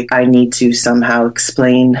shit! Like I need to somehow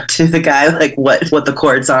explain to the guy like what the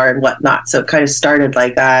chords are and whatnot." So it kind of started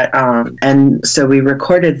like that, and so we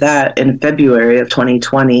recorded that in February of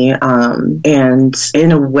 2020. And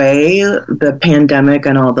in a way, the pandemic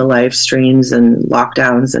and all the live streams and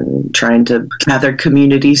lockdowns and trying to gather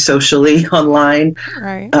community socially online,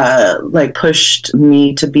 like pushed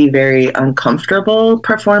me to be very uncomfortable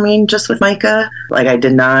performing just with Micah. Like I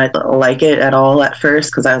did not like it at all at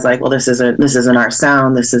first because I was like, well, this isn't our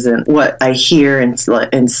sound. This isn't what I hear and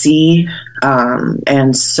see.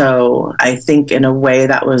 And so I think in a way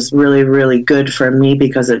that was really, really good for me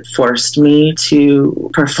because it forced me to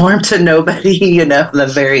perform to nobody, you know, the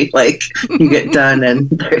very like you get done and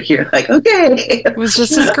you're like, okay. It was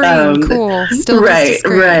just a screen. Cool. Still right.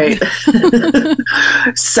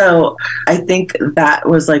 So I think that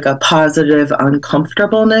was like a positive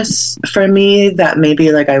uncomfortableness for me that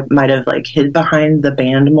maybe like I might have like hid behind the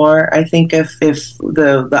band more. I think if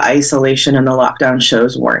the isolation and the lockdown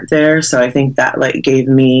shows weren't there. So I think that like gave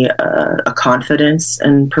me a confidence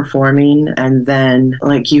in performing. And then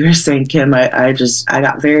like you were saying, Kim, I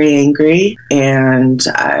got very angry and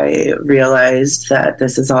I realized that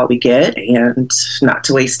this is all we get and not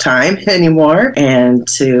to waste time anymore and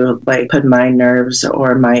to like put my nerves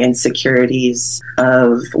or my insecurities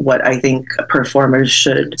of what I think performers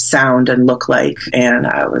should sound and look like. And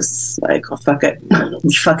I was like, well, fuck it.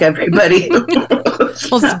 Fuck everybody.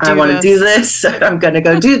 I want to do this. I'm going to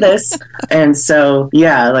go do this. And so,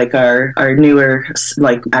 yeah, like our newer,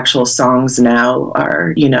 like actual songs now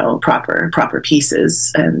are, you know, proper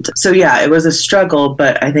pieces. And so, yeah, it was a struggle,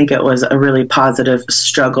 but I think it was a really positive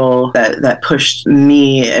struggle that pushed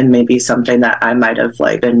me and maybe something that I might have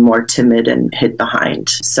like been more timid and hid behind.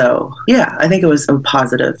 So, yeah, I think it was a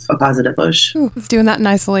positive push. Ooh, it's doing that in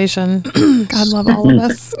isolation. God love all of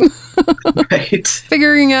us. Right.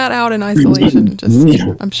 Figuring that out in isolation.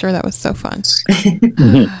 I'm sure that was so fun.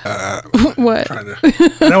 What?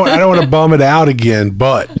 I don't want to bum it out again,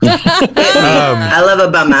 but I love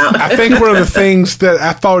a bum out. I think one of the things that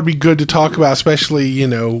I thought would be good to talk about, especially, you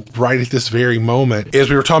know, right at this very moment, is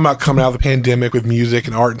we were talking about coming out of the pandemic with music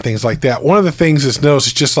and art and things like that. One of the things that's noticed,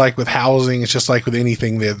 it's just like with housing, it's just like with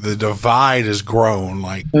anything, the divide has grown.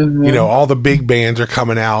 Like, you know, all the big bands are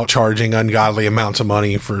coming out charging ungodly amounts of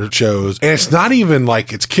money for shows. And it's not even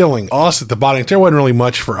like it's killing us at the bottom. There wasn't really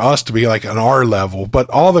much for us to be like on our level, but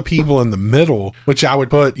all the people in the middle, which I would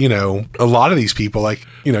put, you know, a lot of these people, like,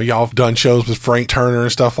 you know, y'all have done shows with Frank Turner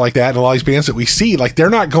and stuff like that. And a lot of these bands that we see, like, they're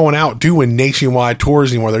not going out doing nationwide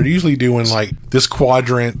tours anymore. They're usually doing like this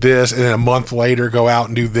quadrant, this, and then a month later go out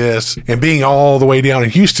and do this. And being all the way down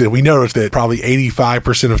in Houston, we noticed that probably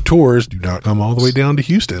 85% of tours do not come all the way down to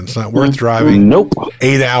Houston. It's not worth driving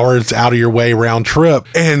 8 hours out of your way round trip.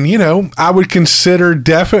 And, you know, I would consider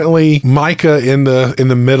definitely Micah in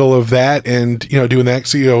the middle of that and, you know, doing that,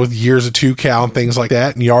 so, you know, with years of 2Cal and things like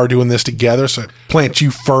that. And you are doing this together. So plant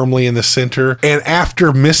you firmly in the center. And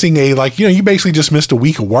after missing you basically just missed a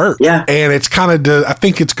week of work. Yeah. And it's kind of, I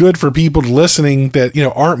think it's good for people listening that, you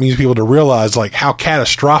know, aren't music people to realize like how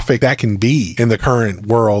catastrophic that can be in the current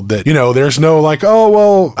world, that, you know, there's no like, oh,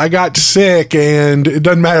 well, I got sick and it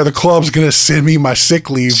doesn't matter. The club's going to send me my sick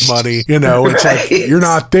leave Money, you know. It's right. Like you're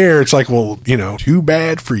not there. It's like, well, you know, too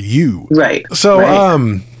bad for you. Right.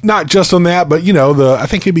 So not just on that, but, you know, I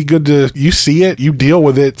think it'd be good to, you see it, you deal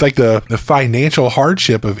with it. It's like the financial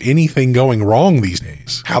hardship of anything going wrong these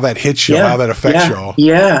days, how that hits you, how that affects y'all.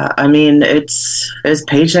 Yeah. I mean, it's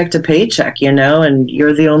paycheck to paycheck, you know, and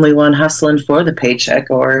you're the only one hustling for the paycheck,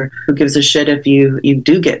 or who gives a shit if you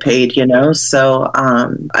do get paid, you know? So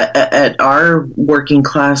at our working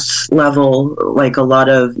class level, like a lot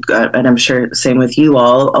of, and I'm sure same with you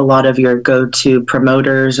all, a lot of your go-to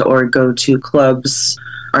promoters or go-to clubs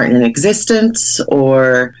aren't in existence,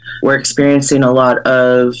 or we're experiencing a lot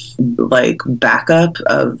of like backup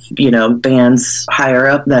of, you know, bands higher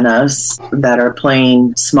up than us that are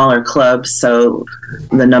playing smaller clubs. So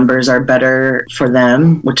the numbers are better for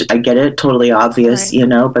them, which I get it, totally obvious, right. You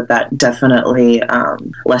know, but that definitely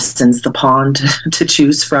lessens the pond to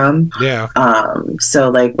choose from. Yeah. So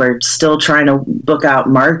like we're still trying to book out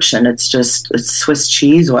March, and it's Swiss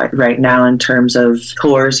cheese right now in terms of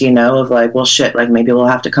tours, you know, of like, well, shit, like maybe we'll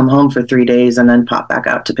have have to come home for 3 days and then pop back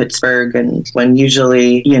out to Pittsburgh. And when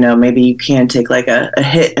usually, maybe you can take like a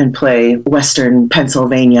hit and play Western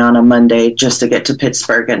Pennsylvania on a Monday just to get to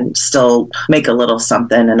Pittsburgh and still make a little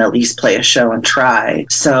something and at least play a show and try.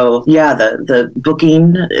 So yeah, the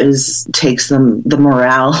booking takes the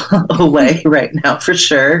morale away right now for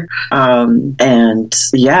sure. And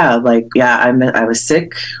I was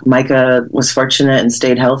sick. Micah was fortunate and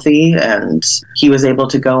stayed healthy, and he was able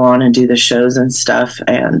to go on and do the shows and stuff.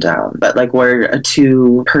 And but like we're a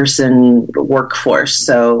 2-person workforce,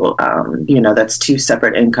 so that's 2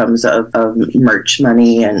 separate incomes of merch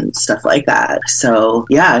money and stuff like that. So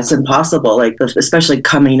yeah, it's impossible. Like especially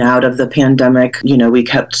coming out of the pandemic, we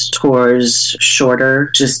kept tours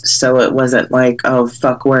shorter just so it wasn't like, oh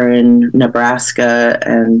fuck, we're in Nebraska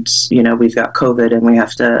and we've got COVID and we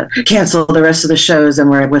have to cancel the rest of the shows and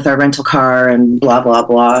we're with our rental car and blah blah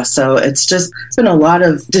blah. So it's been a lot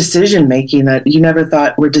of decision making that you never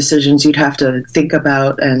thought were decisions you'd have to think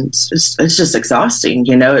about, and it's just exhausting.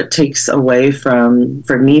 It takes away from,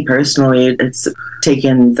 for me personally, it's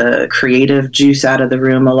taken the creative juice out of the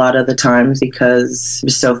room a lot of the times because I'm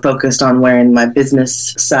so focused on wearing my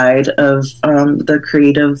business side of the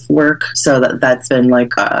creative work. So that's been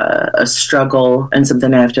like a struggle and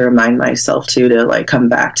something I have to remind myself to like come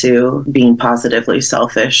back to being positively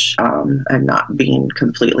selfish and not being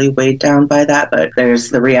completely weighed down by that. But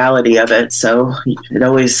there's the reality of it. So it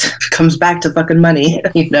always comes back to fucking money,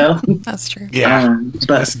 That's true. Yeah. But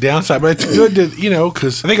that's the downside. But it's good to,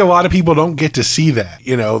 because I think a lot of people don't get to see that,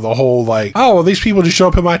 the whole like, oh, well, these people just show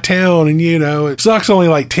up in my town and, it sucks only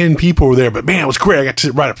like 10 people were there, but man, it was great. I got to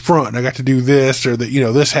sit right up front and I got to do this or that,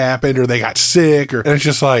 this happened or they got sick and it's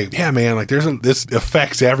just like, yeah, man, like this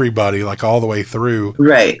affects everybody like all the way through.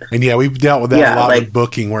 Right. And yeah, we've dealt with that a lot with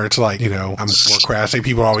booking where it's like, I'm more crass. Like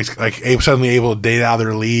people are always like suddenly able to date out of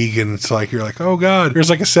their league and it's like, you're like, oh God, there's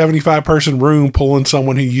like a 75-person room pulling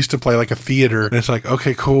someone who used to play like a theater. And it's like,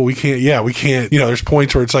 okay, cool. We can't, there's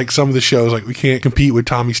points where it's like some of the shows, like we can't compete with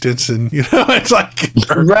Tommy Stinson, it's like,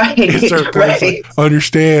 right. Like,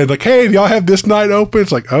 understand, like, hey, y'all have this night open.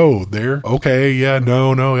 It's like, oh, they're okay. Yeah,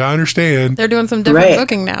 no, I understand. They're doing some different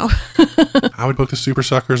booking now. I would book the Super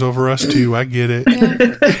Suckers over us too. I get it.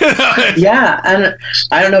 Yeah. And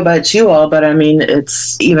I don't know about you all, but I mean,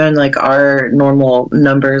 it's even like our normal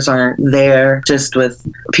numbers aren't there. Just with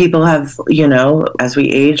people have, as we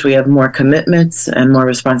age, we have more commitments and more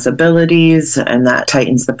responsibilities, and that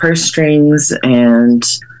tightens the purse strings and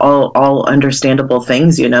all understandable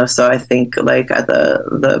things, So I think like at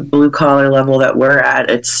the blue collar level that we're at,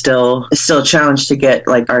 it's still a challenge to get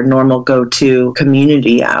like our normal go-to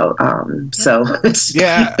community out. So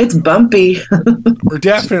it's bumpy. We're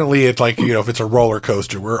definitely at like, if it's a roller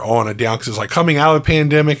coaster, we're on it down because it's like coming out of the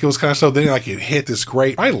pandemic, it was kind of so then like it hit this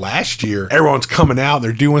great. Probably last year, everyone's coming out,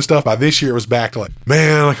 they're doing stuff. By this year, it was back to like,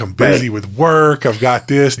 man, like I'm busy with work. I've got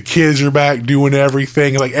this. The kids are back doing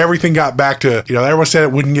everything. Like everything got back to, everyone said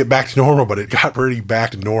it wouldn't get back to normal, but it got pretty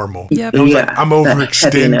back to normal. Yep. It was like, I'm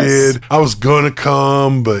overextended. I was gonna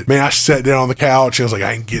come, but man, I sat down on the couch and I was like,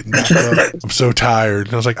 I ain't getting back up. I'm so tired.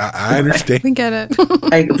 And I was like, I understand. We get it.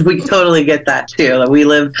 We totally get that too. We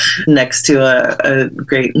live next to a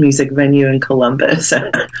great music venue in Columbus.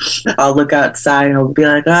 I'll look outside and I'll be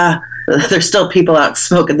like, there's still people out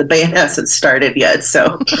smoking. The band hasn't started yet,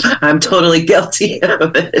 so I'm totally guilty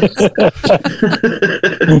of it.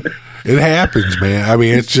 It happens, man. I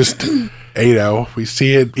mean, it's just, we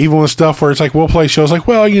see it even with stuff where it's like, we'll play shows like,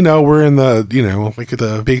 well, we're in the, like at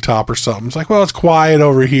the Big Top or something. It's like, well, it's quiet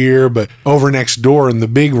over here, but over next door in the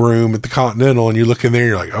big room at the Continental, and you look in there,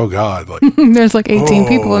 you're like, oh God. Like, there's like 18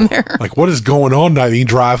 people in there. Like, what is going on now? You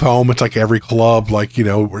drive home, it's like every club, like,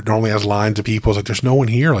 where it normally has lines of people. It's like, there's no one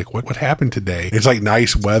here. Like, what happened today? It's like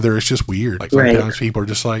nice weather. It's just weird. Like, sometimes people are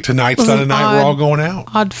just like, tonight's not a night, we're all going out.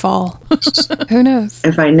 Odd fall. Who knows?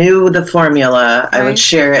 If I knew the formula, I would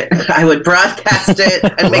share it. I would broadcast it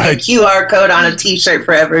and make a QR code on a T-shirt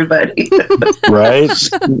for everybody. Right.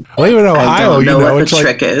 Well, even Ohio, what the it's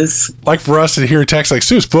trick is. Like for us to hear text, like, as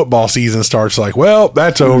soon as football season starts, like, well,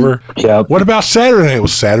 that's over. Yeah. What about Saturday night? Well,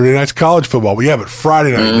 Saturday night's college football. Well, yeah, but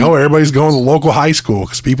Friday night, no, everybody's going to the local high school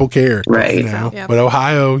because people care. Right. But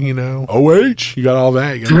Ohio, OH, you got all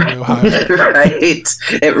that. You got Ohio. Right.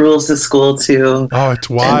 It rules the school too. Oh,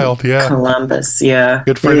 it's wild. Yeah. Columbus. Yeah.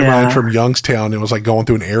 Good friend of mine from Youngstown. It was like going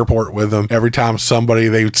through an airport with them. Every time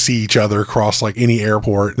they would see each other across like any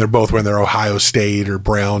airport, they're both wearing their Ohio State or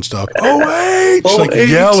Brown stuff. OH! Like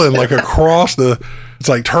yelling like across it's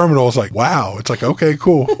like terminal. It's like, wow. It's like, okay,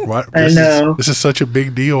 cool. I know. This is such a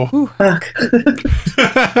big deal. Fuck.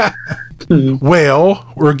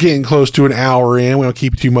 Well, we're getting close to an hour in. We don't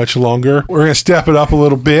keep it too much longer. We're going to step it up a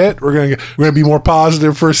little bit. We're going to be more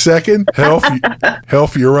positive for a second.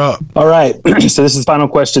 Health, you're up. All right. So this is final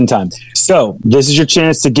question time. So this is your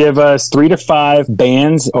chance to give us 3 to 5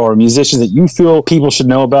 bands or musicians that you feel people should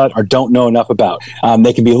know about or don't know enough about.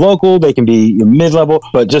 They can be local, they can be mid-level,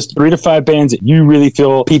 but just 3 to 5 bands that you really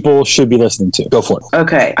feel people should be listening to. Go for it.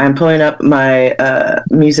 Okay. I'm pulling up my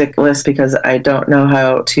music list because I don't know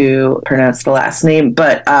how to pronounce the last name,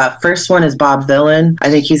 but first one is Bob Vylan. I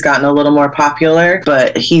think he's gotten a little more popular,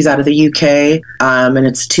 but he's out of the UK, and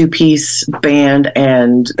it's a 2-piece band,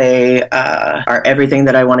 and they are everything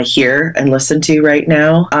that I want to hear and listen to right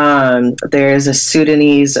now. There's a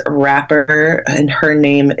Sudanese rapper, and her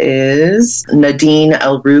name is Nadine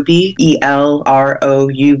El-Rubi,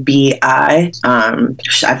 Elroubi. I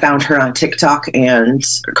found her on TikTok and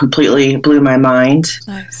completely blew my mind.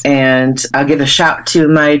 Nice. And I'll give a shout to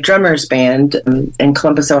my drummers band in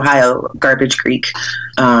Columbus, Ohio, Garbage Creek.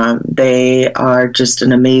 They are just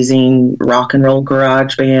an amazing rock and roll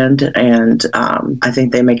garage band, and I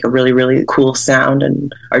think they make a really, really cool sound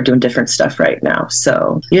and are doing different stuff right now.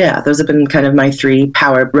 So yeah, those have been kind of my 3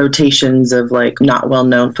 power rotations of like not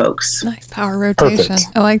well-known folks. Nice power rotation.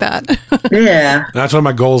 Perfect. I like that. Yeah. That's one of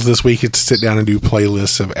my goals this week. It's to sit down and do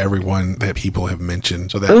playlists of everyone that people have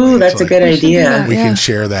mentioned. So that that's like, a good idea. We can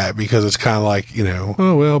share that because it's kind of like,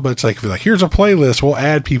 but it's like, if you're like, here's a playlist, we'll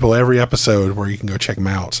add people every episode where you can go check them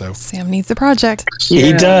out. So Sam needs a project. Yeah.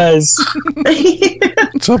 He does.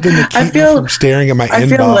 Something to keep me from staring at my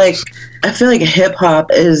inbox. I feel like hip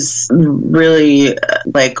hop is really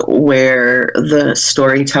like where the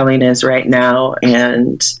storytelling is right now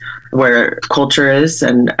and where culture is.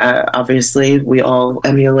 And obviously we all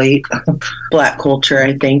emulate Black culture,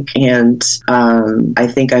 I think. And I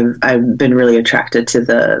think I've been really attracted to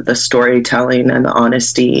the storytelling and the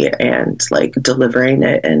honesty and like delivering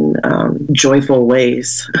it in joyful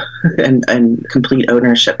ways and complete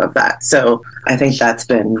ownership of that. So I think that's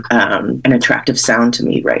been an attractive sound to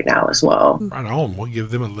me right now as well. Right on. We'll give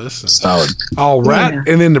them a listen. Solid. All right. Yeah.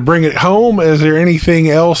 And then to bring it home, is there anything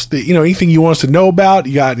else that, anything you want us to know about?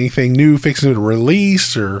 You got anything new fixing to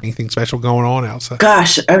release or anything special going on outside?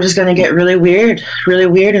 Gosh, I'm just going to get really weird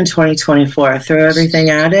in 2024. Throw everything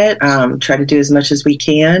at it. Try to do as much as we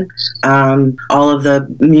can. All of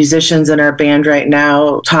the musicians in our band right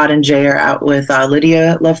now, Todd and Jay are out with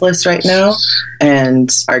Lydia Lovelace right now.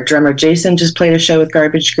 And our drummer Jason just played a show with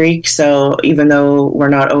Garbage Creek. So even though we're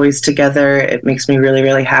not always together, it makes me really,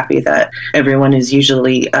 really happy that everyone is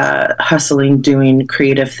usually hustling, doing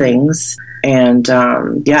creative things. And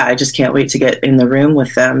I just can't wait to get in the room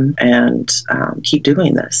with them and keep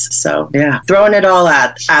doing this. So yeah, throwing it all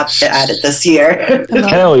at it this year.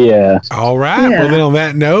 Hell yeah! All right. Yeah. Well, then on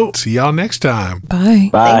that note, see y'all next time. Bye.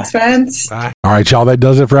 Thanks, friends. Bye. All right, y'all. That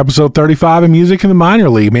does it for episode 35 of Music in the Minor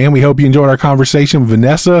League. Man, we hope you enjoyed our conversation with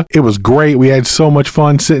Vanessa. It was great. We had so much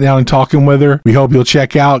fun sitting down and talking with her. We hope you'll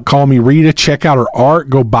check out Call Me Rita. Check out her art.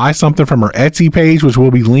 Go buy something from her Etsy page, which will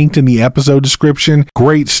be linked in the episode description.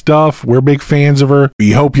 Great stuff. We're big fans of her.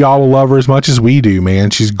 We hope y'all will love her as much as we do,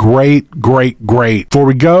 man. She's great. Before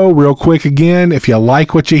we go, real quick again, if you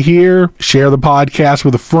like what you hear, share the podcast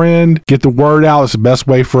with a friend. Get the word out. It's the best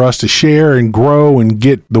way for us to share and grow and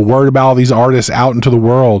get the word about all these artists out into the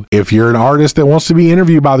world. If you're an artist that wants to be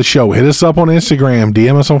interviewed by the show, hit us up on Instagram,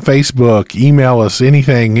 DM us on Facebook, email us,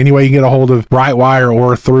 anything, any way you get a hold of Brightwire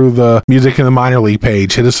or through the Music in the Minor League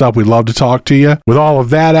page. Hit us up. We'd love to talk to you. With all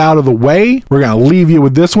of that out of the way, we're going to leave you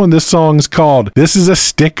with this one. This song is called This Is a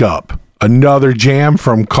Stick Up. Another jam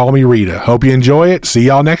from Call Me Rita. Hope you enjoy it. See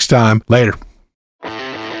y'all next time. Later.